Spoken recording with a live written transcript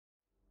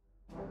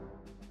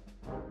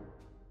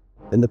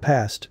In the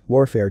past,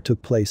 warfare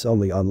took place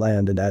only on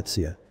land and at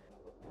sea.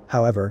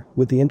 However,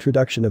 with the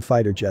introduction of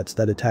fighter jets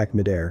that attack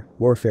mid-air,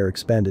 warfare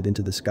expanded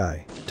into the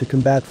sky. To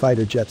combat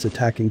fighter jets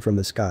attacking from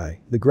the sky,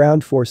 the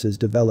ground forces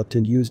developed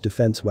and used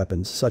defense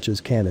weapons such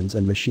as cannons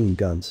and machine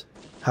guns.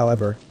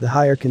 However, the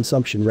higher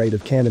consumption rate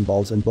of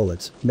cannonballs and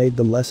bullets made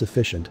them less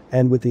efficient,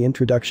 and with the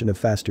introduction of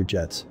faster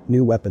jets,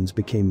 new weapons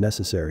became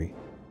necessary.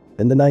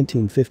 In the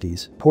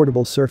 1950s,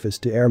 portable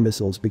surface-to-air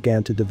missiles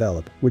began to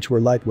develop, which were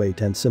lightweight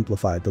and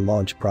simplified the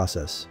launch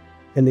process.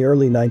 In the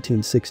early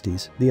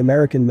 1960s, the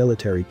American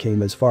military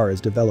came as far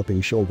as developing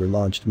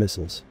shoulder-launched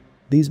missiles.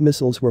 These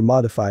missiles were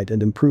modified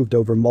and improved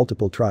over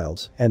multiple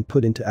trials and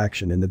put into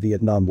action in the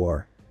Vietnam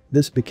War.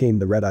 This became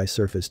the Red-Eye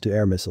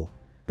surface-to-air missile.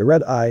 The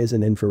Red-Eye is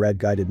an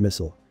infrared-guided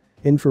missile.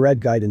 Infrared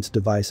guidance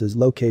devices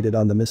located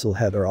on the missile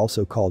head are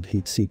also called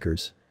heat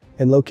seekers.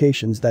 In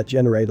locations that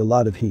generate a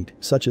lot of heat,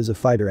 such as a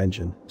fighter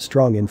engine,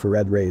 strong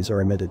infrared rays are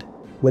emitted.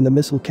 When the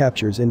missile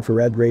captures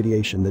infrared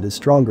radiation that is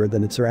stronger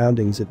than its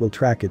surroundings, it will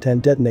track it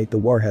and detonate the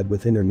warhead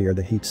within or near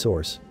the heat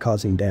source,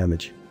 causing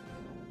damage.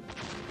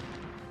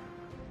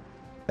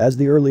 As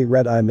the early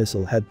Red-Eye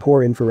missile had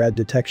poor infrared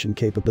detection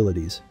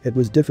capabilities, it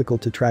was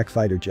difficult to track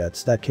fighter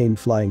jets that came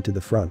flying to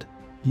the front.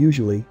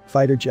 Usually,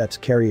 fighter jets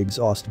carry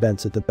exhaust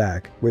vents at the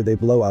back, where they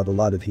blow out a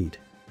lot of heat.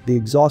 The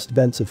exhaust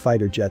vents of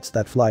fighter jets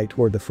that fly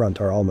toward the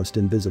front are almost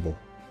invisible.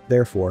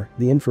 Therefore,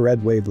 the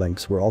infrared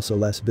wavelengths were also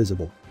less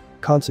visible.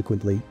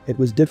 Consequently, it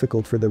was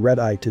difficult for the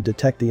Red-Eye to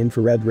detect the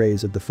infrared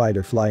rays of the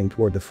fighter flying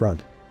toward the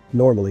front.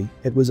 Normally,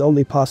 it was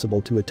only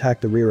possible to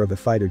attack the rear of a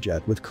fighter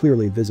jet with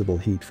clearly visible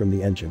heat from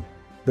the engine.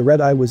 The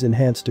Red-Eye was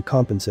enhanced to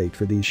compensate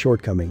for these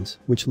shortcomings,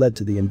 which led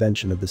to the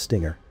invention of the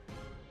Stinger.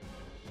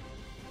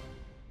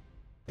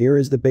 Here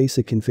is the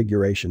basic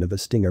configuration of a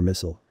Stinger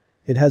missile.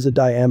 It has a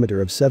diameter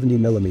of 70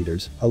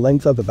 mm, a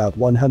length of about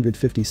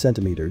 150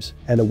 cm,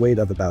 and a weight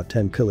of about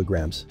 10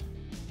 kg.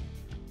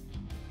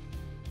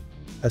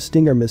 A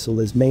Stinger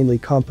missile is mainly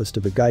composed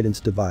of a guidance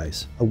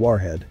device, a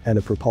warhead, and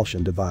a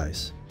propulsion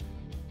device.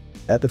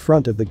 At the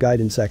front of the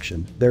guidance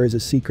section, there is a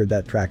seeker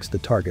that tracks the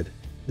target.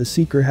 The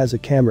seeker has a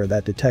camera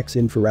that detects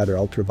infrared or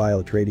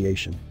ultraviolet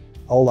radiation.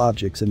 All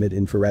objects emit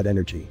infrared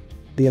energy.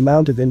 The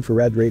amount of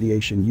infrared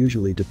radiation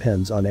usually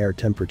depends on air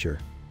temperature.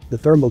 The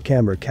thermal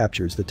camera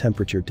captures the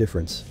temperature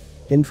difference.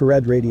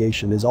 Infrared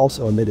radiation is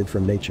also emitted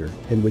from nature,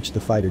 in which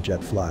the fighter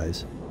jet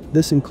flies.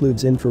 This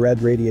includes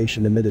infrared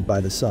radiation emitted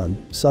by the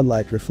sun,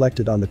 sunlight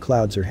reflected on the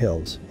clouds or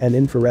hills, and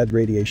infrared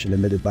radiation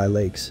emitted by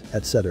lakes,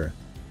 etc.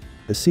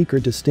 The seeker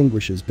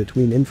distinguishes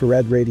between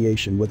infrared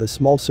radiation with a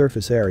small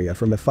surface area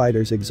from a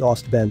fighter's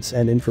exhaust vents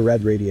and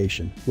infrared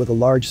radiation with a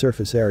large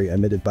surface area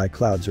emitted by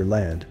clouds or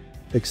land.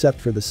 Except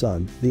for the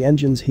sun, the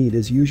engine's heat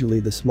is usually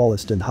the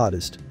smallest and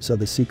hottest, so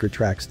the seeker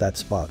tracks that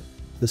spot.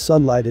 The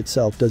sunlight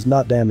itself does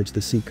not damage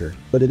the seeker,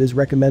 but it is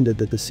recommended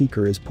that the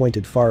seeker is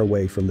pointed far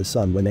away from the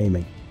sun when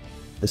aiming.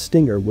 The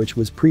Stinger, which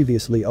was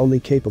previously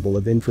only capable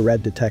of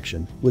infrared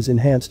detection, was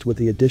enhanced with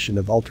the addition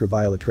of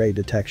ultraviolet ray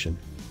detection.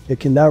 It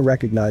can now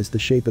recognize the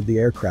shape of the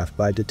aircraft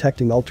by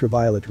detecting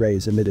ultraviolet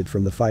rays emitted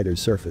from the fighter's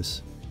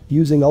surface.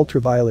 Using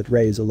ultraviolet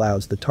rays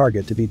allows the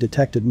target to be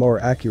detected more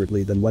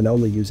accurately than when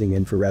only using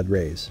infrared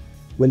rays.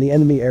 When the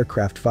enemy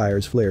aircraft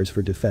fires flares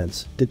for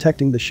defense,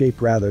 detecting the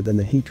shape rather than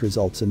the heat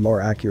results in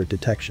more accurate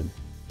detection.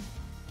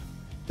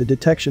 The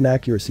detection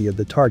accuracy of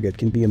the target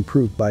can be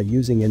improved by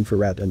using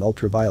infrared and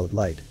ultraviolet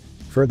light.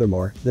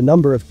 Furthermore, the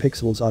number of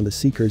pixels on the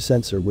seeker's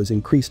sensor was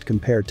increased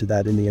compared to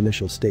that in the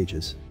initial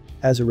stages.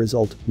 As a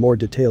result, more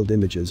detailed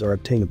images are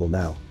obtainable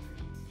now.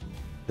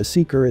 The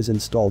seeker is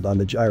installed on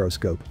the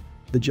gyroscope.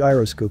 The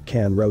gyroscope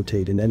can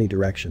rotate in any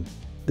direction.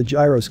 The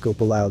gyroscope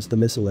allows the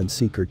missile and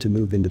seeker to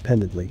move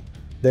independently.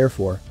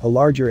 Therefore, a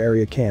larger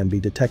area can be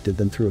detected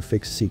than through a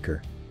fixed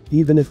seeker.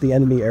 Even if the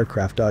enemy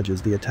aircraft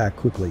dodges the attack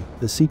quickly,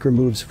 the seeker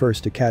moves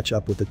first to catch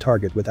up with the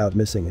target without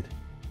missing it.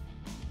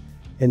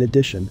 In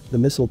addition, the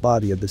missile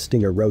body of the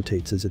Stinger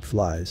rotates as it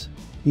flies.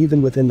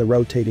 Even within the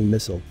rotating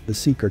missile, the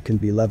seeker can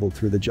be leveled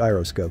through the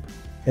gyroscope.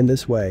 In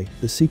this way,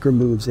 the seeker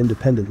moves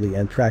independently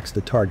and tracks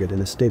the target in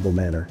a stable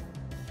manner.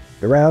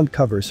 The round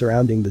cover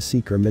surrounding the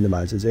seeker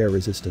minimizes air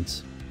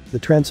resistance. The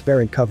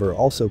transparent cover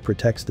also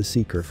protects the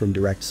seeker from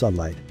direct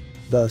sunlight.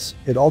 Thus,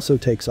 it also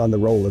takes on the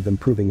role of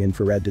improving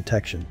infrared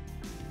detection.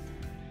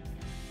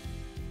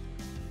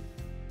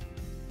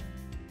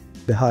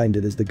 Behind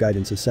it is the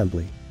guidance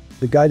assembly.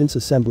 The guidance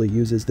assembly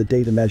uses the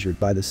data measured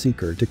by the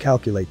seeker to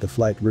calculate the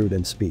flight route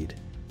and speed.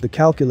 The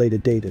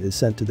calculated data is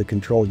sent to the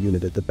control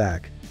unit at the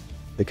back.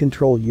 The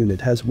control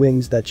unit has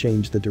wings that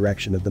change the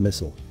direction of the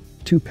missile.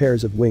 Two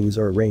pairs of wings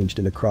are arranged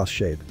in a cross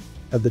shape.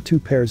 Of the two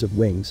pairs of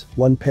wings,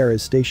 one pair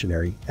is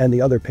stationary and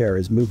the other pair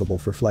is movable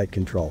for flight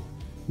control.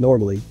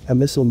 Normally, a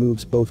missile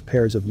moves both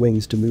pairs of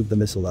wings to move the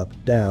missile up,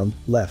 down,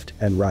 left,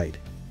 and right.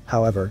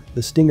 However,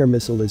 the Stinger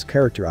missile is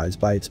characterized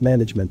by its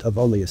management of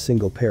only a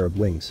single pair of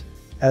wings.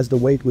 As the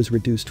weight was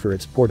reduced for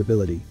its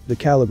portability, the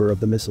caliber of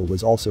the missile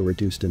was also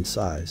reduced in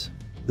size.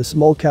 The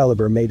small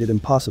caliber made it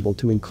impossible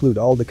to include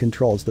all the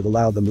controls that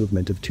allow the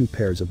movement of two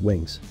pairs of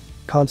wings.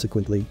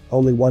 Consequently,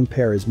 only one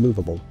pair is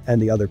movable,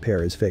 and the other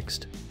pair is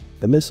fixed.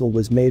 The missile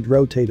was made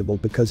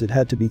rotatable because it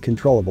had to be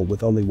controllable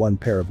with only one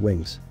pair of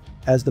wings.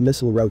 As the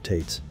missile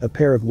rotates, a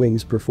pair of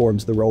wings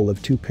performs the role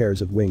of two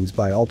pairs of wings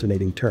by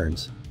alternating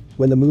turns.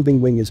 When the moving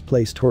wing is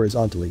placed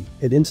horizontally,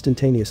 it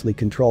instantaneously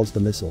controls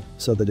the missile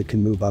so that it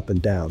can move up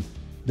and down.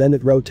 Then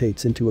it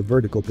rotates into a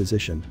vertical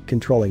position,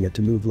 controlling it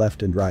to move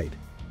left and right.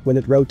 When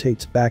it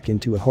rotates back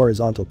into a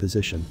horizontal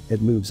position,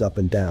 it moves up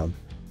and down.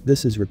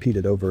 This is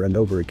repeated over and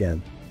over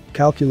again.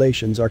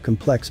 Calculations are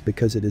complex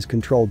because it is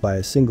controlled by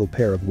a single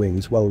pair of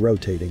wings while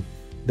rotating.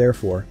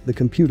 Therefore, the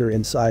computer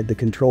inside the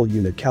control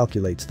unit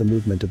calculates the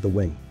movement of the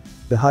wing.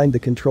 Behind the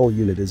control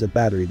unit is a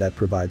battery that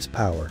provides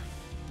power.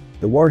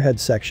 The warhead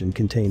section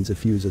contains a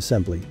fuse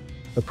assembly.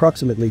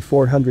 Approximately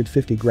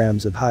 450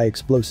 grams of high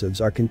explosives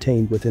are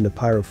contained within a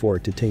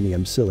pyrophore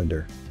titanium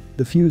cylinder.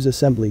 The fuse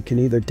assembly can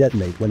either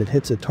detonate when it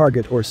hits a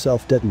target or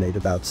self-detonate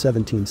about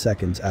 17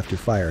 seconds after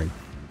firing.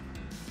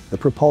 The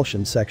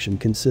propulsion section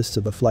consists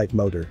of a flight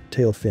motor,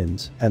 tail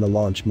fins, and a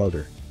launch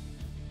motor.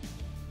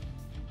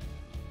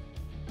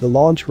 The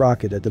launch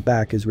rocket at the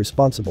back is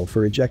responsible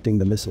for ejecting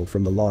the missile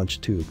from the launch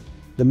tube.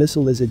 The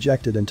missile is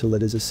ejected until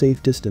it is a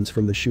safe distance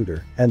from the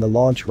shooter, and the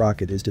launch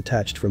rocket is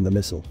detached from the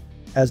missile.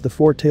 As the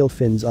four tail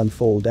fins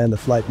unfold and the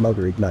flight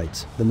motor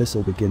ignites, the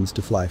missile begins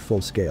to fly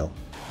full scale.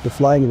 The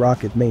flying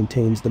rocket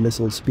maintains the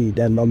missile's speed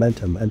and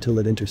momentum until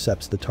it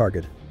intercepts the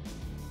target.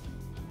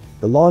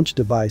 The launch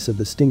device of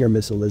the Stinger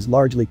missile is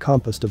largely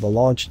composed of a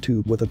launch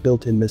tube with a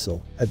built-in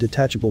missile, a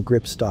detachable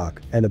grip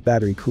stock, and a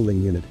battery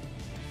cooling unit.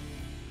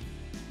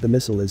 The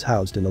missile is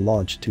housed in a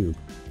launch tube.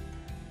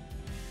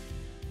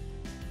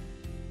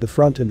 The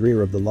front and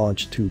rear of the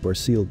launch tube are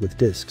sealed with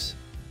discs.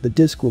 The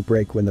disc will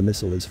break when the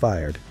missile is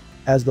fired.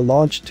 As the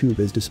launch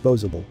tube is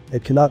disposable,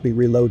 it cannot be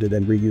reloaded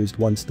and reused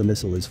once the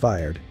missile is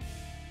fired.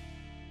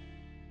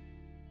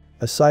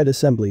 A side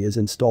assembly is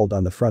installed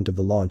on the front of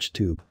the launch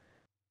tube,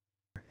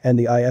 and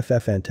the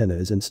IFF antenna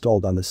is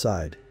installed on the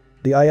side.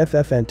 The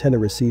IFF antenna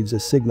receives a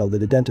signal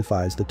that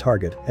identifies the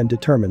target and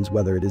determines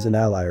whether it is an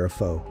ally or a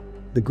foe.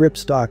 The grip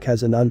stock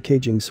has an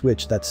uncaging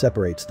switch that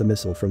separates the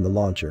missile from the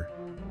launcher.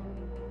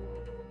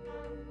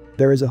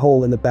 There is a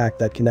hole in the back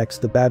that connects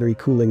the battery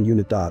cooling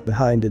unit.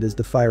 Behind it is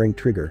the firing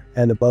trigger,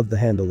 and above the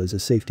handle is a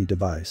safety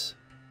device.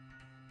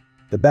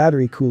 The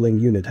battery cooling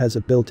unit has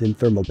a built-in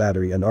thermal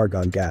battery and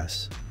argon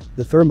gas.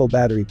 The thermal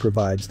battery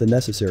provides the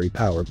necessary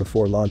power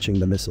before launching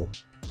the missile.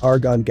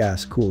 Argon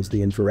gas cools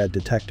the infrared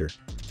detector.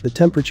 The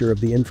temperature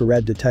of the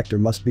infrared detector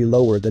must be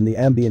lower than the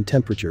ambient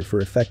temperature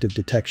for effective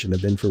detection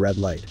of infrared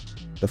light.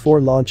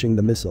 Before launching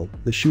the missile,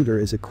 the shooter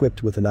is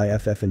equipped with an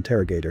IFF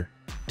interrogator.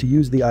 To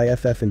use the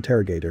IFF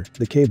interrogator,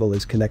 the cable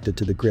is connected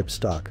to the grip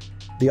stock.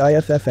 The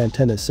IFF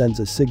antenna sends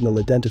a signal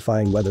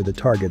identifying whether the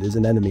target is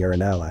an enemy or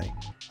an ally.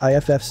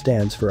 IFF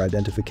stands for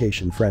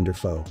identification friend or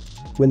foe.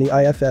 When the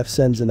IFF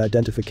sends an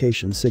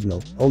identification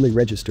signal, only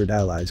registered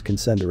allies can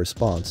send a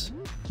response.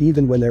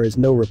 Even when there is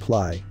no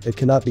reply, it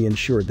cannot be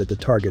ensured that the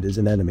target is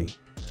an enemy.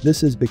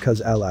 This is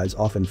because allies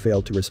often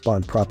fail to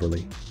respond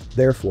properly.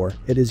 Therefore,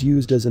 it is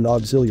used as an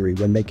auxiliary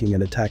when making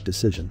an attack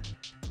decision.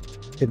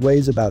 It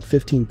weighs about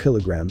 15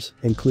 kilograms,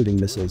 including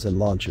missiles and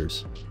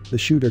launchers. The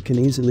shooter can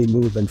easily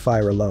move and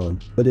fire alone,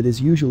 but it is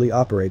usually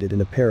operated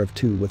in a pair of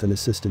two with an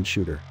assistant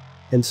shooter.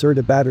 Insert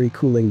a battery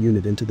cooling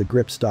unit into the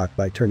grip stock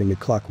by turning it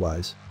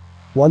clockwise.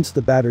 Once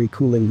the battery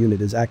cooling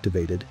unit is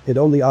activated, it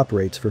only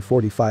operates for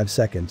 45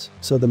 seconds,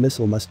 so the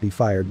missile must be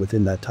fired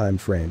within that time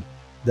frame.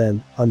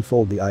 Then,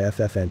 unfold the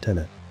IFF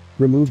antenna.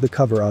 Remove the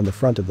cover on the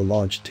front of the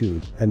launch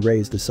tube and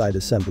raise the side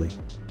assembly.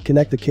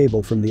 Connect the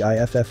cable from the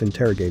IFF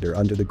interrogator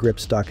under the grip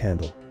stock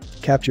handle.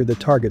 Capture the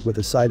target with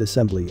a side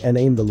assembly and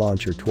aim the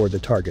launcher toward the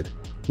target.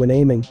 When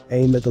aiming,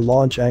 aim at the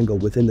launch angle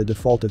within the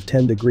default of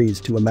 10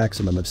 degrees to a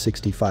maximum of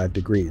 65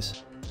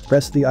 degrees.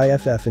 Press the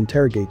IFF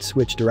interrogate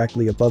switch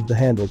directly above the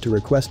handle to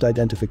request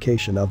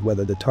identification of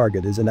whether the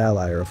target is an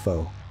ally or a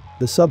foe.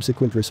 The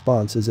subsequent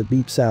response is a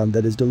beep sound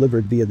that is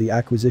delivered via the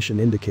acquisition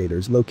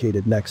indicators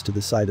located next to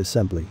the side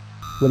assembly.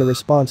 When a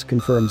response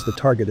confirms the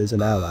target is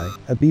an ally,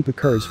 a beep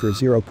occurs for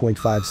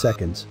 0.5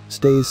 seconds,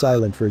 stays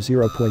silent for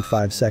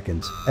 0.5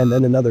 seconds, and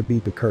then another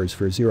beep occurs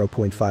for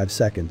 0.5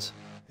 seconds.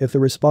 If the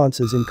response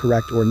is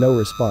incorrect or no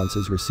response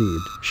is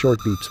received, short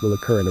beeps will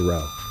occur in a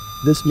row.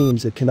 This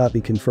means it cannot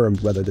be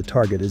confirmed whether the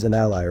target is an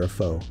ally or a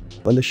foe.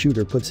 When the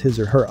shooter puts his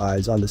or her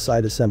eyes on the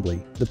side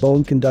assembly, the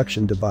bone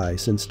conduction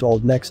device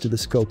installed next to the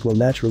scope will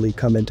naturally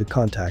come into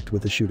contact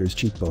with the shooter's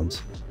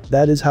cheekbones.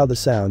 That is how the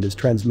sound is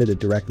transmitted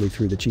directly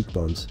through the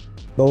cheekbones.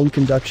 Bone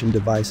conduction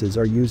devices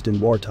are used in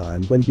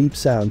wartime when beep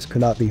sounds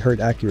cannot be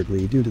heard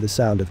accurately due to the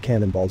sound of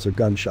cannonballs or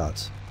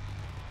gunshots.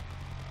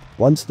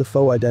 Once the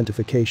foe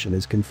identification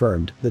is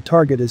confirmed, the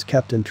target is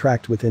kept and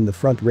tracked within the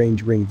front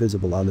range ring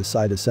visible on the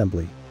side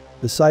assembly.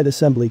 The side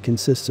assembly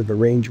consists of a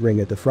range ring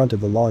at the front of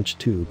the launch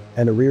tube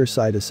and a rear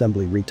side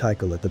assembly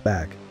reticle at the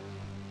back.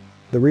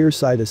 The rear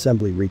side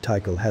assembly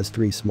reticle has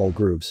 3 small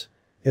grooves.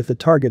 If the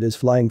target is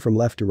flying from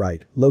left to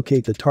right,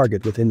 locate the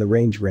target within the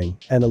range ring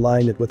and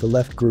align it with the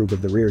left groove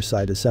of the rear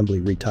side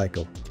assembly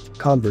reticle.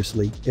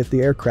 Conversely, if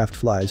the aircraft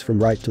flies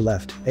from right to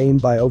left, aim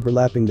by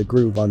overlapping the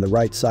groove on the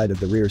right side of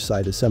the rear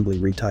side assembly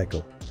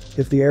reticle.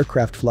 If the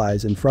aircraft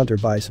flies in front or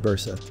vice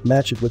versa,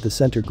 match it with the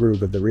center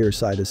groove of the rear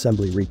side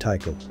assembly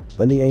reticle.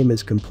 When the aim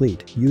is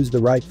complete, use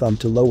the right thumb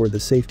to lower the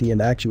safety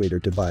and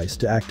actuator device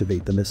to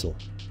activate the missile.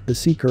 The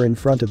seeker in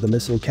front of the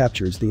missile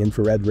captures the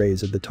infrared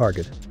rays of the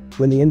target.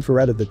 When the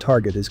infrared of the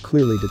target is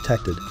clearly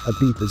detected, a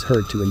beep is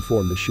heard to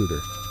inform the shooter.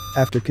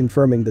 After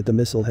confirming that the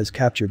missile has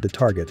captured the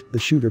target, the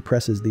shooter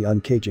presses the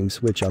uncaging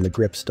switch on the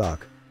grip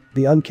stock.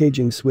 The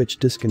uncaging switch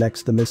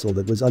disconnects the missile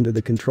that was under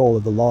the control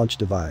of the launch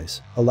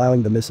device,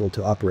 allowing the missile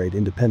to operate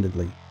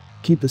independently.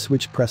 Keep the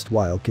switch pressed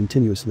while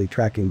continuously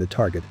tracking the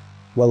target.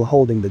 While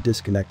holding the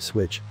disconnect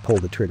switch, pull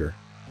the trigger.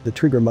 The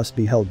trigger must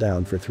be held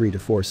down for 3 to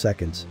 4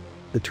 seconds.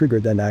 The trigger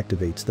then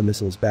activates the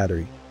missile's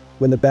battery.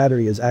 When the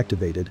battery is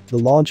activated, the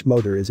launch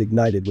motor is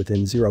ignited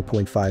within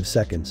 0.5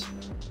 seconds.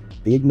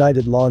 The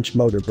ignited launch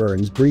motor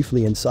burns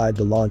briefly inside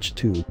the launch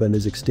tube and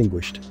is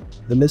extinguished.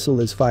 The missile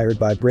is fired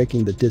by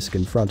breaking the disc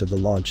in front of the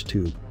launch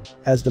tube.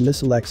 As the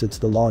missile exits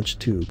the launch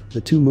tube,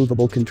 the two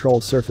movable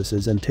control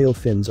surfaces and tail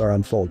fins are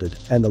unfolded,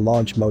 and the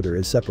launch motor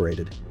is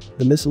separated.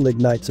 The missile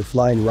ignites a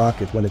flying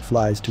rocket when it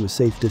flies to a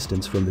safe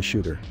distance from the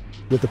shooter.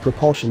 With the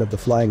propulsion of the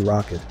flying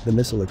rocket, the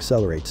missile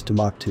accelerates to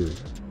Mach 2.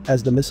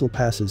 As the missile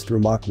passes through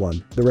Mach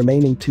 1, the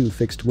remaining two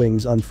fixed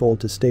wings unfold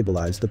to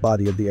stabilize the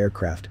body of the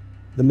aircraft.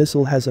 The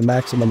missile has a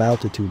maximum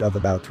altitude of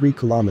about 3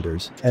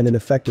 kilometers and an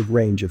effective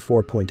range of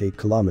 4.8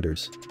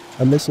 kilometers.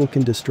 A missile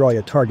can destroy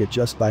a target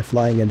just by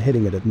flying and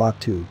hitting it at Mach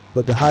 2,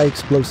 but the high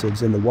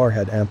explosives in the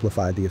warhead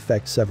amplify the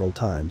effect several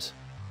times.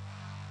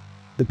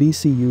 The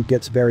BCU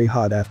gets very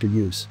hot after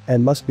use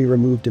and must be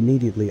removed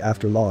immediately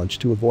after launch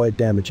to avoid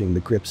damaging the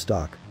grip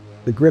stock.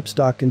 The grip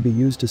stock can be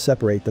used to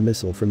separate the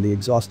missile from the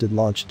exhausted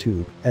launch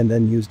tube and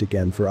then used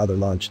again for other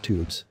launch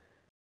tubes.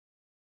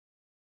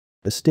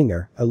 The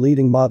Stinger, a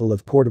leading model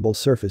of portable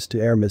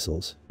surface-to-air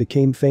missiles,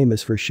 became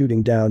famous for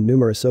shooting down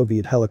numerous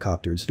Soviet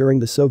helicopters during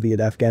the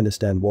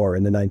Soviet-Afghanistan War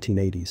in the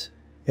 1980s.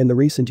 In the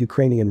recent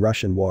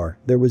Ukrainian-Russian war,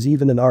 there was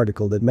even an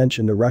article that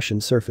mentioned a Russian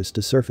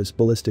surface-to-surface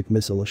ballistic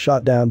missile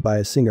shot down by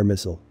a Stinger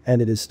missile,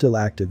 and it is still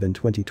active in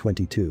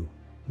 2022.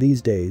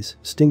 These days,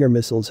 Stinger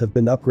missiles have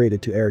been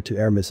upgraded to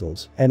air-to-air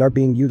missiles and are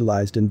being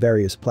utilized in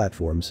various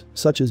platforms,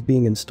 such as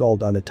being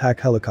installed on attack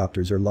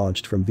helicopters or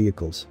launched from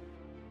vehicles.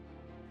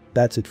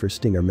 That's it for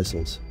Stinger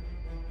missiles.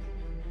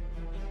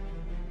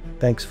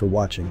 Thanks for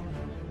watching.